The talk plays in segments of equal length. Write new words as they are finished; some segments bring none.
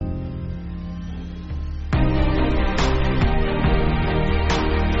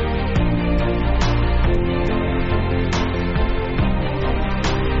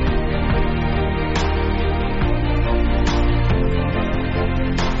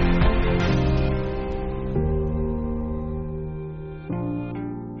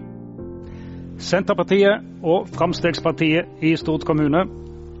Senterpartiet og Framstegspartiet i Stord kommune.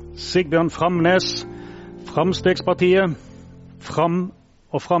 Sigbjørn Framnes, Framstegspartiet, Fram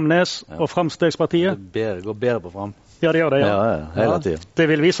og Framnes og Framstegspartiet. Det går bedre på Fram. Ja, det gjør det, ja. Ja, hele tiden. Det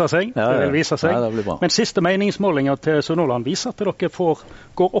vil vise seg. Ja, det vil vise seg. Ja, det blir bra. Men siste meningsmålinger til Sunnhordland viser at dere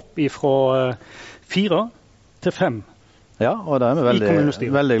går opp fra 4 til 5. Ja, og det er vi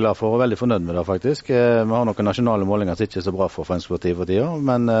veldig glad for og veldig fornøyd med det faktisk. Vi har noen nasjonale målinger som ikke er så bra for Fremskrittspartiet for tiden,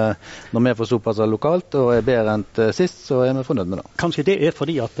 men når vi får såpass lokalt og er bedre enn sist, så er vi fornøyd med det. Kanskje det er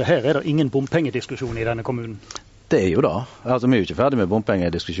fordi at her er det ingen bompengediskusjon i denne kommunen? Det er jo da. Altså, vi er jo ikke ferdig med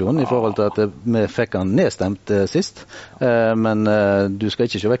bompengediskusjonen i forhold til at vi fikk den nedstemt sist, men du skal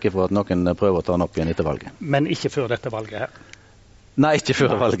ikke se vekk fra at noen prøver å ta den opp igjen etter valget. Men ikke før dette valget her? Nei, ikke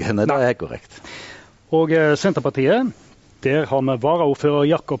før valget. Nei, det er korrekt. Og Senterpartiet, der har vi varaordfører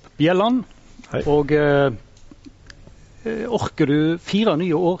Jakob Bjelland. Hei. Og orker du 4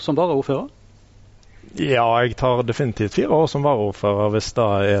 nye år som varaordfører? Ja, jeg tar definitivt 4 år som varaordfører hvis det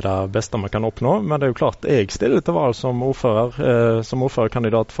er det beste man kan oppnå. Men det er jo klart jeg stiller til valg som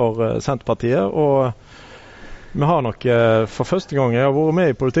ordførerkandidat for Senterpartiet. Og vi har nok for første gang, jeg har vært med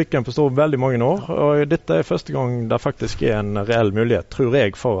i politikken på Stord veldig mange år, og dette er første gang det faktisk er en reell mulighet, tror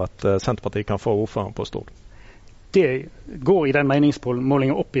jeg, for at Senterpartiet kan få ordføreren på Stord. Det går i den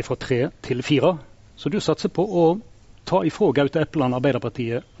meningsmålingen opp fra 3 til 4, så du satser på å ta ifra Gaute Eppeland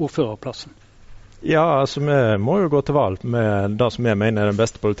Arbeiderpartiet ordførerplassen. Ja, altså vi må jo gå til valg med det som jeg mener er den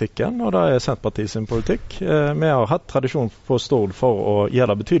beste politikken, og det er Senterpartiet sin politikk. Vi har hatt tradisjon på Stord for å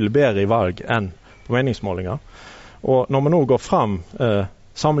gjøre det betydelig bedre i valg enn på meningsmålinger. Og når vi nå går frem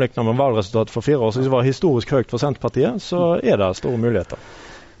sammenlignet med valgresultatet for 4 år siden, som var historisk høyt for Senterpartiet, så er det store muligheter.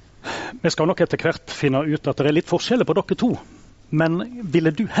 Vi skal nok etter hvert finne ut at det er litt forskjeller på dere to. Men ville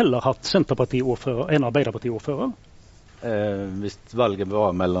du heller hatt Senterparti-ordfører enn Arbeiderparti-ordfører? Hvis valget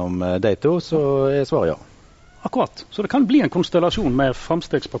var mellom de to, så er svaret ja. Akkurat. Så det kan bli en konstellasjon med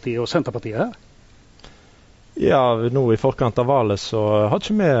Framstegspartiet og Senterpartiet her? Ja, nå i forkant av valget så har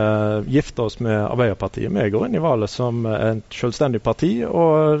ikke vi giftet oss med Arbeiderpartiet. Vi går inn i valget som et selvstendig parti,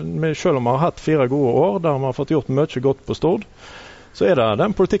 og selv om vi har hatt 4 gode år der vi har fått gjort mye godt på Stord, så er det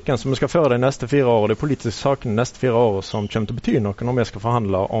den politikken som vi skal føre de neste 4 år, de politiske sakene de neste 4 år som kommer til å bety noe når vi skal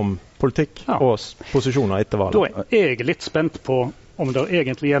forhandle om politikk og posisjoner etter valget. Da er jeg litt spent på om det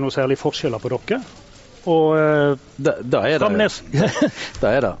egentlig er noe særlig forskjeller på dere. Og da er Framnes,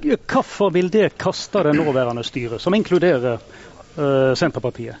 da er det. Hvorfor vil det kaste det nåværende styret, som inkluderer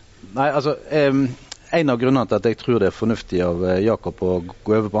Senterpartiet? Nei, altså, en av grunnene til at jeg tror det er fornuftig av Jakob å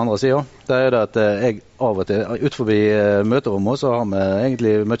gå over på andre siden, det er det at jeg av og til, utenfor møterommet, så har vi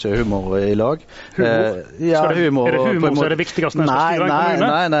egentlig mye humor i lag. Humor? Ja, humor. Er det humor som er det viktigste når jeg skal styre en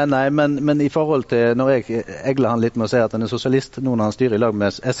kommune? Nei, men i forhold til når jeg egler han litt med å si at han er sosialist, nå når han styrer i lag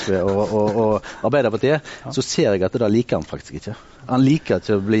med SV og Arbeiderpartiet, så ser jeg at det liker han faktisk ikke. Han liker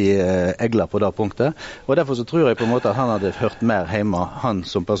ikke å bli egler på det punktet, og derfor så tror jeg på en måte at han hadde hørt mer hjemme, han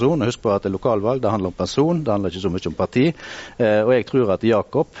som person. Og husk på at det er lokalvalg, det handler om person, det handler ikke så mye om parti, og jeg tror at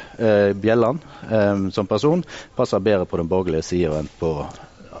Jakob Bjelland som person passer bedre på den borgerlige siden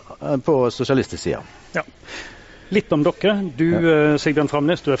enn på sosialistisk siden. Ja. Litt om dere. Du, Sigbjørn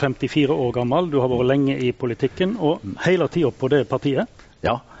Framnes, du er 54 år gammel, du har vært lenge i politikken, og hele tiden på det partiet.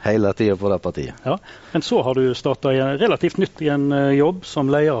 Ja, hele tiden på det partiet. Ja. Men så har du startet relativt nytt i en jobb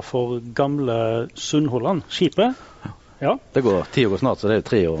som leder for gamle Sunnhordland, skipet. Ja. Det går, tiden går snart, så det er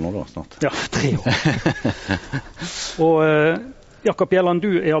 3 år nå da, snart. Ja, 3 år. Og Jakob Bjelland,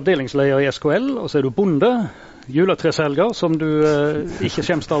 du er avdelingsleder i SKL, og så er du bonde, juletreselger, som du ikke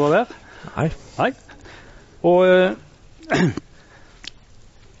skjemst av å være. Nei. Og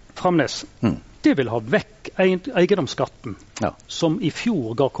Framnes, det vil ha vekk eiendomsskatten, som i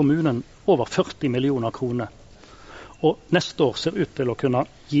fjor ga kommunen over 40 millioner kroner. Og neste år ser ut til å kunne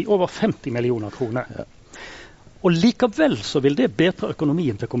gi over 50 millioner kroner. Ja. Og likevel så vil det bedre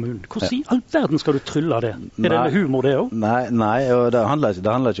økonomien til kommunen. Hvordan i all verden skal du trylle det? Er det med humor det også? Nei, og det handler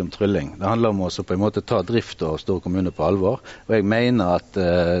ikke om trylling. Det handler om å på en måte ta drift og Stord kommune på alvor. Og jeg mener at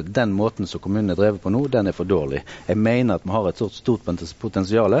den måten som kommunen er drevet på nå, den er for dårlig. Jeg mener at vi har et stort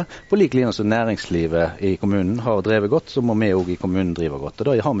potensial. På lik linje som næringslivet i kommunen har drevet godt, så må vi også i kommunen drive godt. Og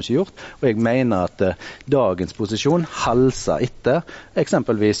det har vi ikke gjort. Og jeg mener at dagens posisjon halser etter,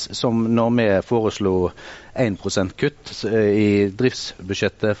 eksempelvis som når vi foreslo 1% 1% kutt i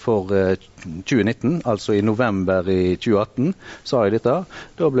driftsbudsjettet for 2019, altså i november i 2018, sa jeg dette.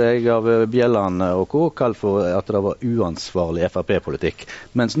 Da ble jeg av Bjelland og K. kalt for at det var uansvarlig FrP-politikk.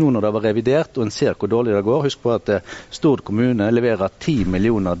 Mens nå når det var revidert, og en ser hvor dårlig det går, husk på at Stord kommune leverer 10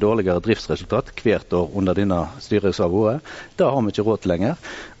 millioner dårligere driftsresultat hvert år under denne styringsavåret. Da har vi ikke råd til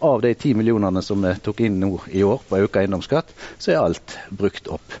lenger. Av de 10 millionerne som vi tok inn nå i år på økt eiendomsskatt, så alt brukt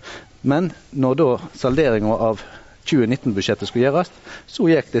opp. Men når da salderingen av 2019-budsjettet skulle gjøres, så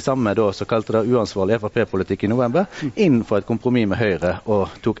gikk det samme da, så kalte det uansvarlig FrP-politikk i november, inn for et kompromiss med Høyre og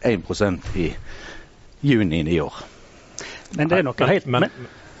tok 1% i juni i år. Men det noe helt...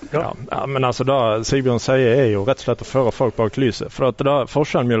 Men altså da Sigbjørn sier jo rett og slett å føre folk bak lyset. For at da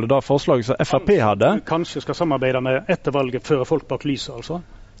forskjellen mellom det forslaget som FrP hadde... Du kanskje skal samarbeide med etter valget føre folk bak lyset, altså?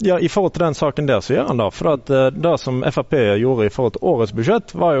 Ja, i forhold til den saken der så gjør han da. For at det som FrP gjorde i forhold til årets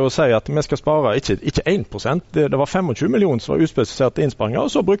budsjett, var jo å si at vi skal spare ikke 1%, det var 25 millioner som var uspesifiserte innsparinger, og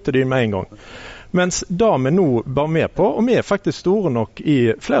så brukte de med en gang. Mens da vi nå var med på, og vi faktisk store nok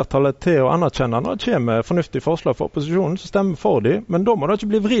i flertallet til å anerkjenne når det kommer fornuftige forslag for opposisjonen, så stemmer for de, men da må det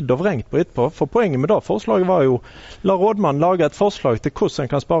ikke bli vridd og vrengt på etterpå. For poenget med det forslaget var jo, la rådmannen lage et forslag til hvordan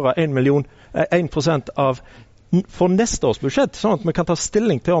en kan spare 1% av for neste års budsjett, sånn at vi kan ta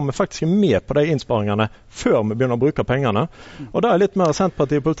stilling til om vi faktisk er med på de innsparingene før vi begynner å bruke pengene. Og det er litt mer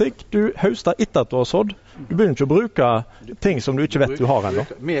Senterpartipolitikk. Du høster etter at du har sådd. Du begynner ikke å bruke ting som du ikke vet du har ennå.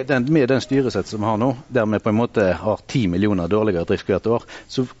 Med den styresett som vi har nå, der vi på en måte har 10 millioner dårligere drift hvert år,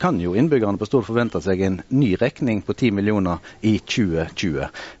 så kan jo innbyggerne på Stord forvente seg en ny regning på 10 millioner i 2020.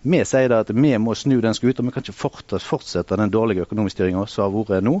 Vi sier da at vi må snu den skuta, vi kan ikke fortsette den dårlige økonomistyringen som har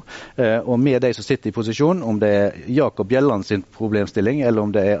vært nå. Og med de som sitter i posisjon, om det er Jakob Bjelland sin problemstilling, eller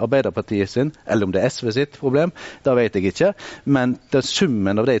om det er Arbeiderpartiet sin, eller om det er SV sitt problem, da vet jeg ikke. Men den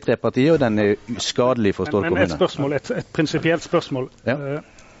summen av de tre partiene, den er skadelig for Stord kommune. Men et spørsmål, et prinsipielt spørsmål. Ja.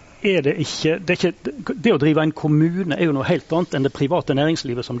 Det å drive en kommune er jo noe helt annet enn det private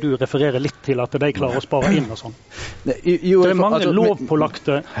næringslivet som du refererer litt til, at de klarer å spare inn og sånn. Det er mange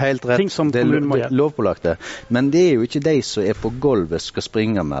lovpålagte ting som kommunen må gjøre. Lovpålagte, men det er jo ikke de som er på gulvet skal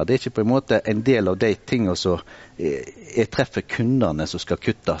springe med. Det er ikke på en måte en del av de tingene som treffer kundene som skal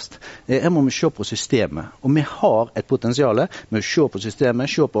kuttes. Her må vi se på systemet, og vi har et potensial med å se på systemet,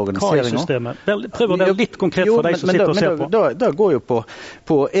 se på organiseringen. Hva er systemet? Prøv å være litt konkret for deg som sitter og ser på. Da går jo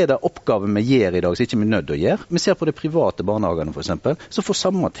på er det oppgaven vi gjør i dag som ikke vi er nødt til å gjøre. Vi ser på de private barnehagene for eksempel, så får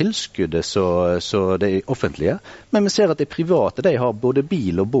samme tilskuddet som de offentlige, men vi ser at de private de har både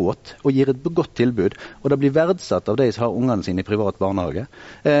bil og båt og gir et godt tilbud, og det blir verdsatt av de som har ungene sine i privat barnehage.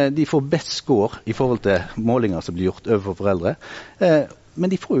 De får best score i forhold til målinger som blir gjort overfor foreldre,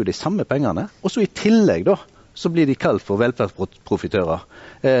 men de får jo de samme pengene, og så i tillegg da, så blir de kalt for velferdsprofitører.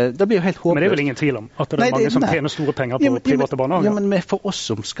 Det blir jo helt håpløst. Men det er vel ingen tvil om at det er mange som tjener store penger på private barnehager? Ja, men for oss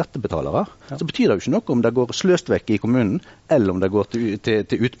som skattebetalere, så betyr det jo ikke noe om det går sløst vekk i kommunen, eller om det går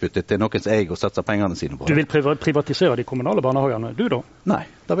til utbytte til noens eier og satser pengene sine på det. Du vil privatisere de kommunale barnehagene, du da? Nei,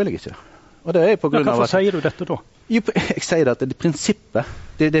 det vil jeg ikke. Og det er på grunn av hvorfor sier du dette da? Jeg sier at det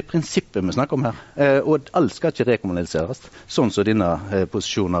er prinsippet vi snakker om her. Og alt skal ikke rekommunaliseres, sånn som denne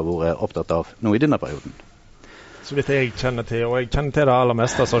posisjonen har vært opptatt av nå i denne perioden. Så vidt jeg kjenner til, og jeg kjenner til det aller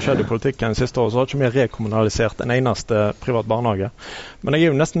meste som har skjedd i politikken siste år, så har ikke vi rekommunalisert en eneste privat barnevernshage. Men jeg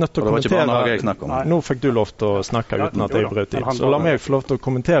er jo nesten nødt til å kommentere. Nå fikk du lov til å snakke uten at jeg brøt inn. Så la meg få lov til å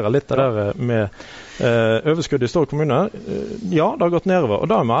kommentere litt av det med overskudd i Stord kommune. Ja, det har gått nedover, og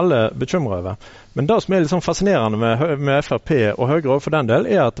det er vi alle bekymret over. Men det som er litt sånn fascinerende med FrP og Høyre for den del,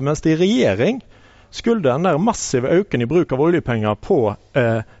 er at mens de i regjering skulle den der massive øken i bruk av oljepenger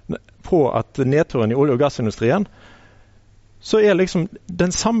på at nedturen i olje- og gassindustrien, så er liksom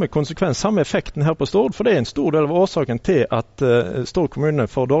den samme konsekvens, samme effekten her på Stord, for det er en stor del av årsaken til at Stord kommune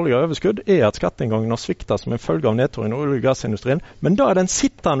får dårligere overskudd, er at skatteinngangen har sviktet som en følge av nedturen i olje- og gassindustrien. Men da er den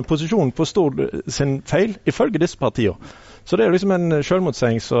sittende posisjonen på Stord sin feil, ifølge disse partiene. Så det er liksom en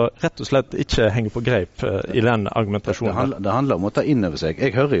selvmotsegning som rett og slett ikke henger på greip i den argumentasjonen. Det handler om å ta inn over seg.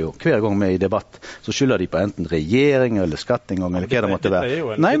 Jeg hører jo hver gang vi er i debatt, så skylder de på enten regjering eller skatteinngang eller hva det måtte være.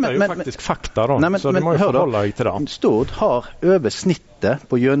 Det er jo faktisk fakta da, så du må jo forholde deg til det. Stord har over snittet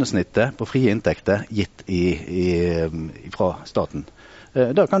på gjennomsnittet på frie inntekter gitt fra staten.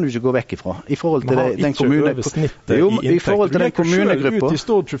 Da kan du ikke gå vekk ifra. I forhold til den kommune... I forhold til den kommunegruppa. Du gikk ut i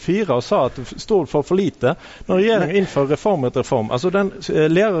Stord 24 og sa at Stord får for lite. Når regjeringen innfører reform etter reform, altså den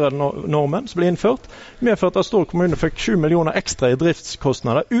lærernormen som ble innført, medført at Stord kommune fikk 7 millioner ekstra i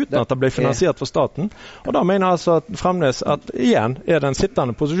driftskostnader uten at det ble finansiert for staten. Og da mener jeg altså at fremdeles at igjen er den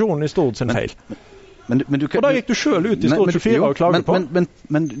sittende posisjonen i Stord sin feil. Og da gikk du selv ut i Stord 24 og klaget på.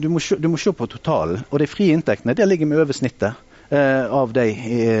 Men du må se på totalen, og de frie inntektene, der ligger vi over snittet. Av de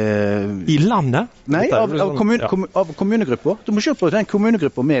I landet? Nei, av kommunegrupper. Du må se på den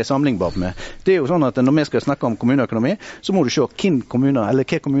kommunegruppa vi sammenlignbart med. Det jo sånn at når vi skal snakke om kommuneøkonomi, så må du se hvilke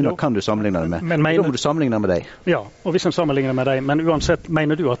kommuner kan du sammenligne det med. Da må du sammenligne med deg. Ja, og hvis en sammenligner med deg, men uansett,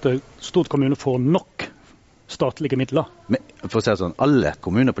 mener du at Stord kommune får nok statlige midler? For å si det sånn, alle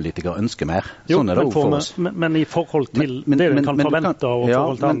kommunepolitikere ønsker mer. Sånn det for oss. Men i forhold til det vi kan forvente og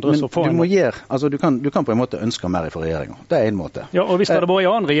forhold til andre, så får du kan på en måte ønske mer fra regjeringen. Det en måte. Ja, og hvis det hadde vært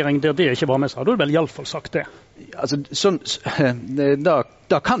en annen regjering der det ikke var med, så hadde du vel i alle fall sagt det. Altså,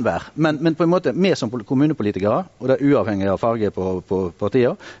 det kan være, men på en måte, vi som kommunepolitikere, og det uavhengig av farge på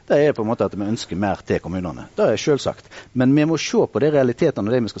partier, det på en måte at vi ønsker mer til kommunene. Det selvsagt. Men vi må se på de realitetene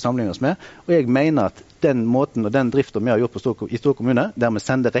og det vi skal sammenligne oss med, og jeg mener at den måten og den driften vi har gjort i Stord kommune, der vi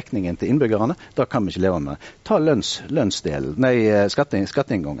sender regningen til innbyggerne, da kan vi ikke leve med. Ta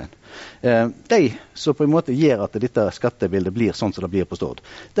skatteinngangen. De som på en måte gjør at dette skattebildet blir sånn som det blir på Stord,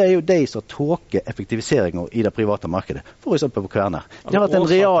 det jo de som tåker effektiviseringer i det private markedet, for eksempel på Kværner. De har hatt en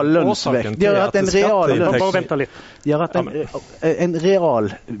real lønnsvekt. De har hatt en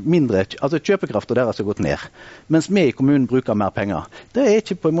real mindre, altså kjøpekraften deres har gått ned, mens vi i kommunen bruker mer penger. Det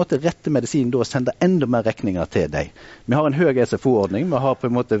ikke på en måte rette medisin da å sende enda mer regninger til deg. Vi har en høy SFO-ordning, vi har på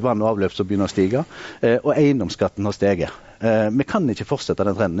en måte vann og avløp som begynner å stige, og eiendomsskatten har steget. Vi kan ikke fortsette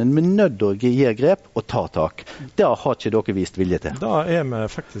den trenden. Vi nødt til å gi grep og ta tak. Det har ikke dere vist vilje til. Da vi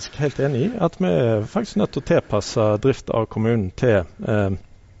faktisk helt enig i at vi faktisk nødt til å tilpasse drift av kommunen til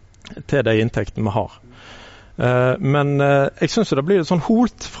de inntektene vi har. Men jeg synes det blir sånn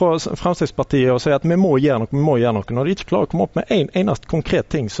holt fra Fremskrittspartiet å si at vi må gjøre noe, når de ikke klarer å komme opp med en eneste konkret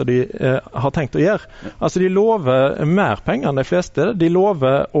ting som de har tenkt å gjøre. Altså de lover mer penger enn de fleste, de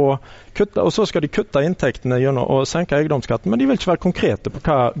lover å kutte, og så skal de kutte inntektene gjennom å senke eiendomsskatten, men de vil ikke være konkrete på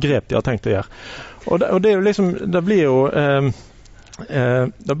hva grep de har tenkt å gjøre. Og det jo liksom, det blir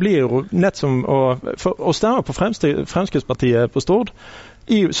jo nett som å stemme på Fremskrittspartiet på Stord,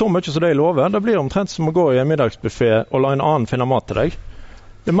 i så mye som de lover, det blir omtrent som å gå i en middagsbuffet og la en annen finne mat til deg.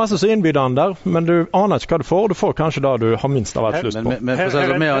 Det masse som innbydende der, men du aner ikke hva du får, og du får kanskje det du har minst av alt lyst på. Men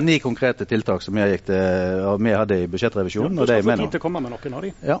vi har 9 konkrete tiltak som vi hadde i budsjettrevisjonen. Du skal få tid til å komme med noen av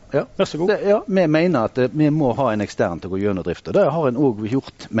de. Ja. Vær så god. Vi mener at vi må ha en ekstern til å gå gjennom drift. Det har en også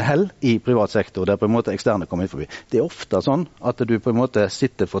gjort med hell i privat sektor, der på en måte eksterne kommer inn forbi. Det ofte sånn at du på en måte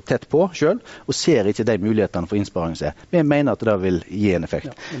sitter for tett på selv, og ser ikke de mulighetene for innsparing som Vi mener at det vil gi en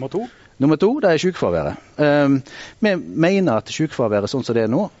effekt. Ja, Nummer 2, det sykefraværet. Vi mener at sykefraværet sånn som det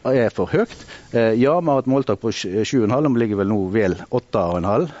nå, for høyt. Ja, vi har et måltak på 7,5, og vi ligger vel nå vel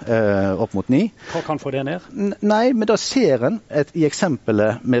 8,5, opp mot 9. Hva kan få det ned? Nei, men da ser en i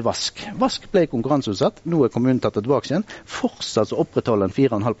eksempelet med vask. Vask ble konkurranseutsatt, nå kommunen tatt tilbake igjen. Fortsatt så opprettholder en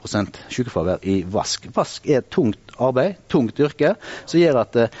 4,5% sykefravær i vask. Vask tungt arbeid, tungt yrke, som gjør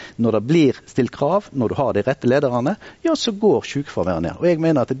at når det blir stilt krav, når du har de rette lederne, ja, så går sykefraværet ned. Og jeg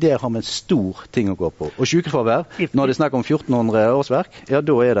mener at der har vi en stor ting å gå på. Og sykefravær, når de snakker om 1400 årsverk, ja,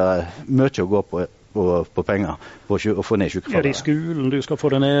 da det mye å gå på penger på å få ned sykefravær. Det i skolen du skal få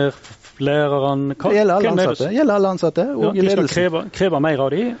det ned, læreren... Det gjelder alle ansatte. Og ja, de skal kreve mer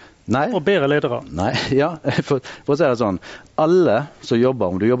av de, og bedre ledere. Nei, ja, for å si det sånn, alle som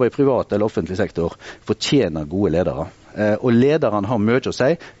jobber, om du jobber i privat eller offentlig sektor, fortjener gode ledere. Og lederen har mye å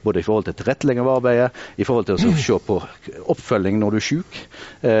si, både i forhold til tilrettelegging av arbeidet, i forhold til å se på oppfølging når du syk,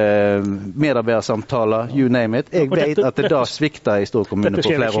 medarbeidersamtaler, you name it. Jeg vet at det da svikter i Stord kommune på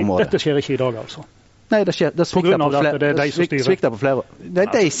flere områder. Dette skjer ikke i dag, altså? Nei, det svikter på flere.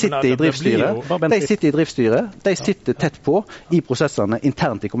 De sitter i driftsstyret. De sitter tett på i prosessene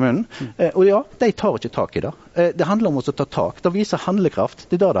internt i kommunen. Og ja, de tar ikke tak i det. Det handler om å ta tak. Det viser handlekraft.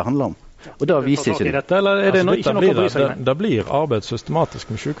 Det det handler om. Og da viser ikke dette, eller det ikke noe å bry seg med? Det blir arbeid systematisk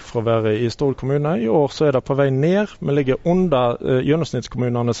med sykefraværet i Stord kommune. I år så det på vei ned. Vi ligger under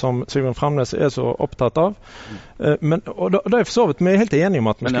gjennomsnittskommunene som Sigmund Framnes så opptatt av. Men, og det for så vidt, vi helt enige om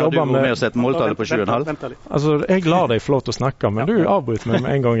at vi skal jobbe med... Men har du med å sette måltallet på 7,5? Altså, jeg lar deg få lov til å snakke, men du avbryter meg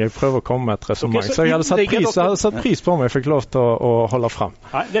med en gang jeg prøver å komme med et resonnement. Så jeg hadde satt pris på om jeg fikk lov til å holde frem.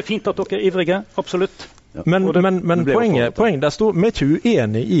 Nei, det fint at dere ivrige, absolutt. Ja. Men poenget vi ikke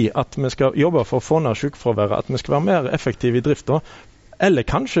uenige i at vi skal jobbe for å få ned sykefraværet, at vi skal være mer effektive i driften. Eller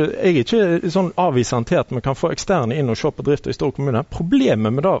kanskje, jeg ikke sånn avvisende til at vi kan få eksterne inn og se på driften i Stord kommune.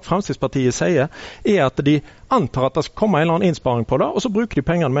 Problemet med det Fremskrittspartiet sier, at de antar at det skal komme en eller annen innsparing på det, og så bruker de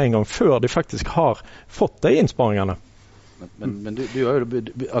pengene med en gang før de faktisk har fått de innsparingene. Men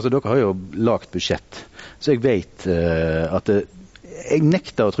dere har jo lagt budsjett, så jeg vet at jeg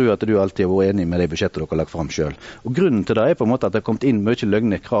nekter å tro at du alltid har vært enig med det budsjettet dere har lagt frem selv. Og grunnen til det på en måte at det har kommet inn mye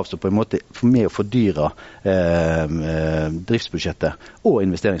løgne krav som på en måte er med å fordyre driftsbudsjettet og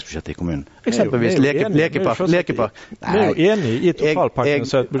investeringsbudsjettet i kommunen. Eksempelvis lekepark. Vi er jo enig i totalpakken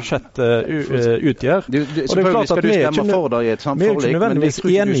som et budsjett utgjør. Selvfølgelig skal du stemme for det i et samt forlik, men vi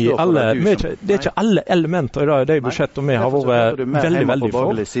tror ikke du står for det. Det er ikke alle elementer i det budsjettet vi har vært veldig for.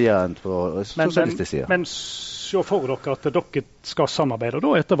 Men se for dere at dere skal samarbeide da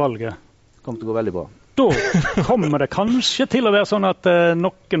etter valget. Kommer til å gå veldig bra. Da kommer det kanskje til å være sånn at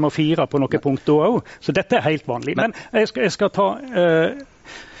noen må fire på noen punkt da også. Så dette er helt vanlig. Men jeg skal ta...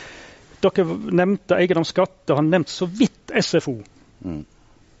 dere nevnte eiendomsskatt, og han nevnte så vidt SFO.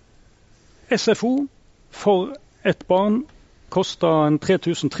 SFO for et barn koster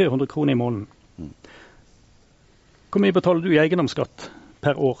 3.300 kroner i måneden. Hvor mye betaler du i eiendomsskatt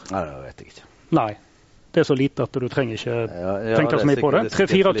per år? Nei, det vet jeg ikke. Nei, det er så lite at du trenger ikke tenke så mye på det.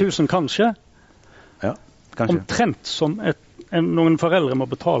 3-4 tusen kanskje? Ja, kanskje. Omtrent som noen foreldre må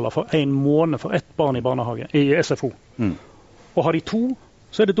betale for en måned for ett barn i barnehage, i SFO. Og har de 2,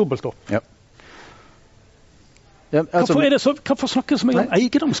 så er det dobbelt opp. Ja. Ja, altså, hvorfor snakker du så mye om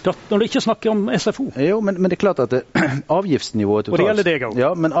eiendomsskatt når du ikke snakker om SFO? Jo, men det er klart at avgiftsnivået totalt, og det gjelder deg også.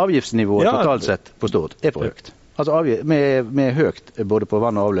 Ja, men avgiftsnivået totalt sett på Stord er for høyt. Altså med høyt både på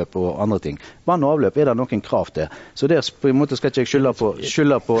vann og avløp og andre ting. Vann og avløp er det noen krav til. Så det på en måte skal ikke jeg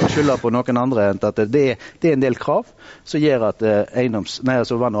skylde på noen andre enn at det er en del krav som gjør at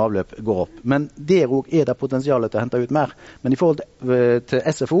vann og avløp går opp. Men der også er det potensialet til å hente ut mer. Men i forhold til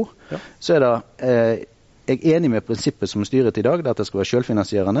SFO så er det jeg er enig med prinsippet som styret i dag, at det skal være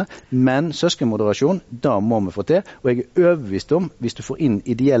selvfinansierende, men søskenmoderasjon, da må vi få til. Og jeg er overbevist om, hvis du får inn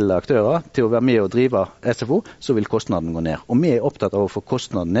ideelle aktører til å være med og drive SFO, så vil kostnaden gå ned. Og vi er opptatt av å få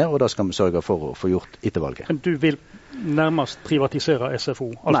kostnaden ned, og da skal vi sørge for å få gjort etter valget. Men du vil nærmest privatisere SFO?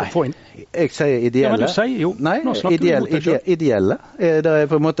 Altså nei, få inn... jeg sier ideelle. Ja, men du sier jo. Nei, ideelle. Det er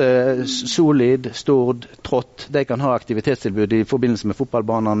på en måte Solid, Stord, Trott. De kan ha aktivitetstilbud i forbindelse med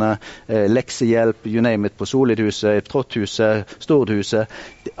fotballbanene, leksehjelp, you name it, på Solidhuset, Trotthuset, Stordhuset.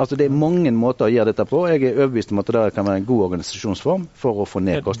 Altså det er mange måter å gjøre dette på. Jeg er overbevist om at det kan være en god organisasjonsform for å få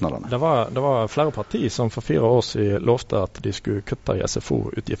ned kostnadene. Det var flere partier som for 4 år siden lovte at de skulle kutte i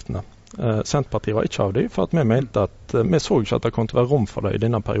SFO-utgiftene. Senterpartiet var ikke av dem, for at vi mente at vi så ikke at det kom til å være rom for det i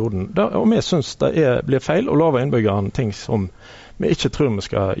denne perioden. Og vi synes det blir feil å love innbyggerne ting som vi ikke tror vi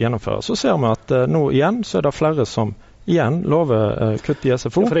skal gjennomføre. Så ser vi at nå igjen så er det flere som igjen lover kutt i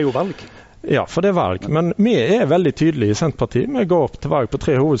SFO. Ja, for det er jo valg. Ja, for det er valg. Men vi er veldig tydelige i Senterpartiet. Vi går opp til valg på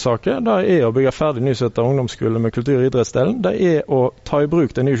 3 hovedsaker. Det er å bygge ferdig nysetter ungdomsskole med kultur- og idrettsdelen. Det er å ta i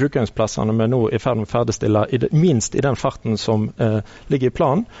bruk de nye sykehjemsplassene vi nå er i ferd med å ferdigstille, minst i den farten som ligger i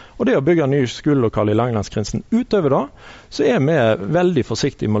planen. Og det å bygge nye skolelokale i Langelandskrinsen. Utover det, så er vi veldig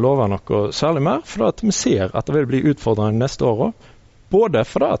forsiktige med å love noe særlig mer, for at vi ser at det vil bli utfordrende neste år. Både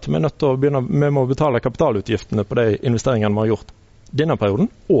for at vi er nødt til vi må betale kapitalutgiftene på de investeringene vi har gjort denne perioden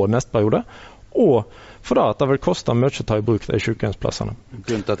og neste periode, og for at det vil koste mye å ta i bruk de sykehjemsplassene.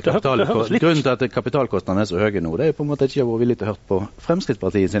 Grunnen til at kapitalkostnadene er så høye nå, det er på en måte ikke å være villig til å høre på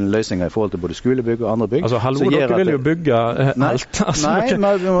Fremskrittspartiet sine løsninger i forhold til både skolebygg og andre bygg. Altså, hallo, dere vil jo bygge alt. Dere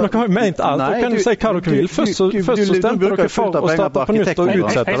har jo ment alt. Dere kan jo si hva dere vil. Først så stemmer dere for å starte på nytt og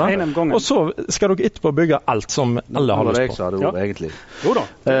utsette det, og så skal dere etterpå bygge alt som alle har lyst på. Egentlig. Jo da.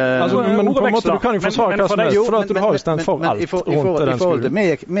 Men på en måte, du kan jo forsvare hva som helst, for at du har jo stemt for alt rundt den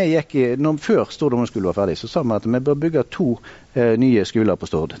skolen. Før Stord ungdomsskole var ferdig, så sa vi at vi bør bygge 2 nye skoler på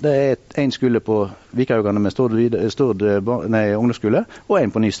Stord. Det er en skole på Vikaugane med Stord ungdomsskole, og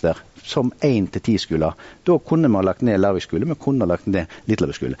en på Nysvær, som 1-10 skoler. Da kunne vi ha lagt ned Larvik skole, vi kunne ha lagt ned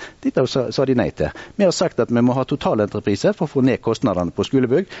Litlevik skole. Dette sa de nei til. Vi har sagt at vi må ha totalentreprise for å få ned kostnadene på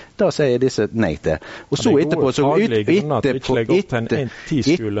skolebygg. Da sier disse nei til. Og så etterpå, så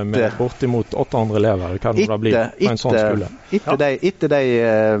skole med bortimot 800 elever, kan det bli på en sånn skole? Etter de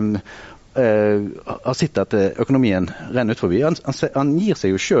har sett at økonomien renner ut forbi. Han gir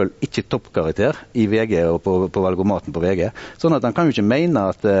seg jo selv ikke toppkarakter i VG og på valgomaten på VG. Sånn at han kan jo ikke mene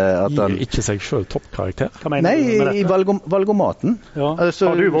at han... Gir ikke seg selv toppkarakter? Nei, i valgomaten. Ja.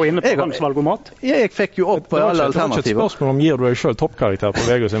 Altså, har du vært inne på hans valgomat? Jeg fikk jo opp alle alternativer. Det var ikke et spørsmål om gir du deg selv toppkarakter på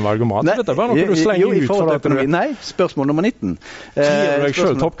VG sin valgomat. Dette er bare noe du slenger ut for at du... Nei, spørsmål nummer 19. Gir du deg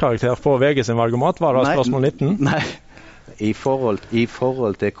selv toppkarakter på VG sin valgomat? Var det spørsmål 19? Nei. I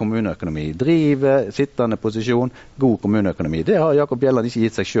forhold til kommuneøkonomi. Drive, sittende posisjon, god kommuneøkonomi. Det har Jakob Bjelland ikke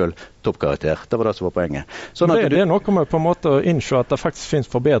gitt seg selv toppkarakter. Det var det som var poenget. Sånn det er noe med på en måte å innse at det faktisk finnes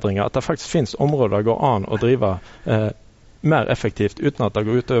forbedringer, at det faktisk finnes områder det går an å drive mer effektivt uten at det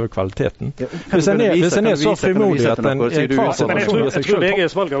går ut over kvaliteten. Hvis en er så frimodig at en er klar situasjon Jeg tror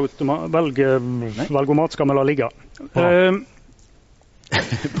VGs valgomat skal vi la ligge.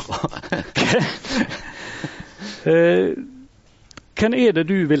 Hvem er det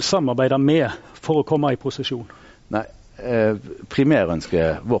du vil samarbeide med for å komme i posisjon? Nei,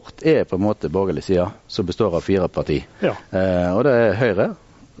 primærønsket vårt er på en måte borgerlig side, som består av 4 partier. Ja. Og det er Høyre,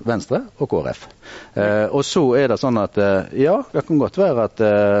 Venstre og KrF. Og så er det sånn at, ja, det kan godt være at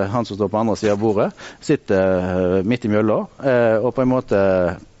han som står på andre siden av bordet, sitter midt i mjølla, og på en måte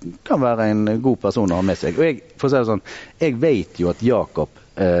kan være en god person å ha med seg. Og for å si det sånn, jeg vet jo at Jakob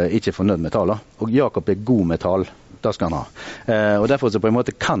ikke er fornøyd med taler, og Jakob er god med tal. Det skal han ha. Og derfor så på en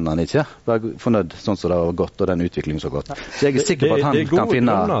måte kan han ikke være fornøyd sånn som det har gått, og den utviklingen som har gått. Så jeg er sikker på at han kan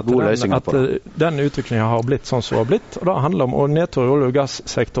finne gode løsninger på det. Den utviklingen har blitt sånn som har blitt, og det handler om å nedtur i olje- og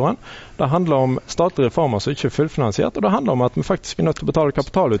gassektoren. Det handler om statlige reformer som ikke er fullfinansiert, og det handler om at vi faktisk er nødt til å betale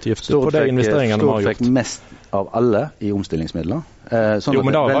kapitalutgifter på de investeringene vi har gjort. Stort fikk mest av alle i omstillingsmidler. Sånn jo,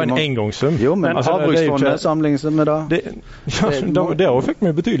 men det var en engangssum. Jo, men havbruksfondet sammenlignet med det. Det fikk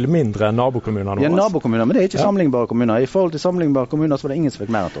vi betydelig mindre enn nabokommunene. Ja, nabokommuner, men det er ikke sammenlignbare kommuner. I forhold til sammenlignbare kommuner så var det ingen som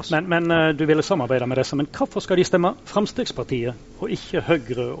fikk mer enn oss. Men du ville samarbeide med disse, men hvorfor skal de stemme Fremskrittspartiet, og ikke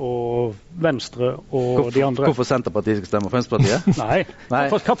Høyre og Venstre og de andre? Hvorfor Senterpartiet skal stemme Fremskrittspartiet? Nei.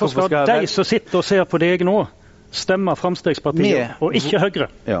 Hvorfor skal de som sitter og ser på deg nå, stemme Fremskrittspartiet og ikke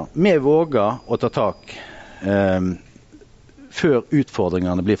Høyre? Ja, vi våger å ta tak før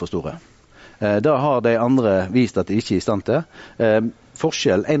utfordringene blir for store. Da har de andre vist at de ikke er i stand til.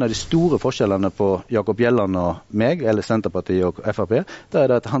 En av de store forskjellene på Jakob Bjelland og meg, eller Senterpartiet og FrP, det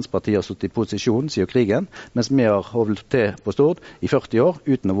er at hans parti har sittet i posisjon siden krigen, mens vi har holdt til på Stord i 40 år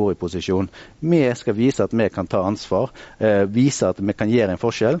uten å være i posisjon. Vi skal vise at vi kan ta ansvar, vise at vi kan gjøre en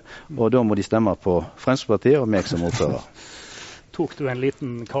forskjell, og da må de stemme på Fremskrittspartiet og meg som ordfører. Tok du en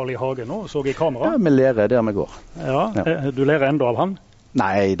liten Carl I. Hagen nå, så I kamera? Ja, vi lærer der vi går. Ja, du lærer enda av han?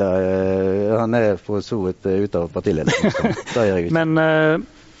 Nei, han er for så vidt ute av partiledelsen. Det gjør jeg ikke. Men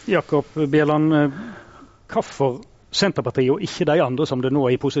Jakob Bjelland, hvorfor Senterpartiet og ikke de andre som det nå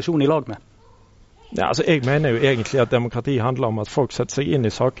er i posisjon i lag med? Ja, altså jeg mener jo egentlig at demokrati handler om at folk setter seg inn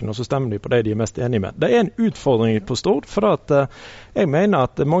i saken, og så stemmer de på det de er mest enige med. Det er en utfordring på Stord, for at jeg mener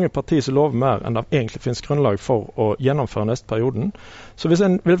at det er mange partier som lover mer enn det egentlig finnes grunnlag for å gjennomføre neste perioden. Så hvis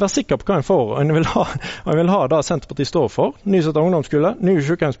en vil være sikker på hva en får, og en vil ha det Senterpartiet står for, nysatt ungdomsskole, nye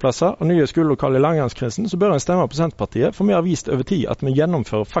sykehjemsplasser og nye skolelokaler i Langanskrisen, så bør en stemme på Senterpartiet, for vi har vist over tid at vi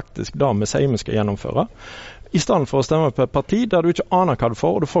gjennomfører faktisk det vi sier vi skal gjennomføre. I stedet for å stemme på et parti der du ikke aner hva du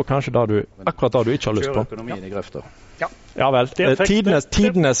får, og du får kanskje akkurat det du ikke har lyst på. Kjøre økonomien I grøfta. Ja vel.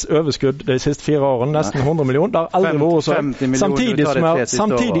 Tidenes overskudd de siste 4 årene, nesten 100 millioner. Det har aldri vært så.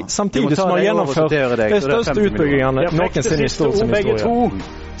 Samtidig som har gjennomført de største utbyggingene noensinne I Stord sin historie.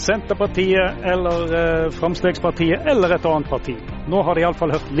 Senterpartiet eller Fremskrittspartiet eller et annet parti. Nå har de I alle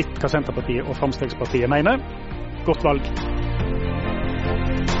fall hørt litt hva Senterpartiet og Fremskrittspartiet mener. Godt valg.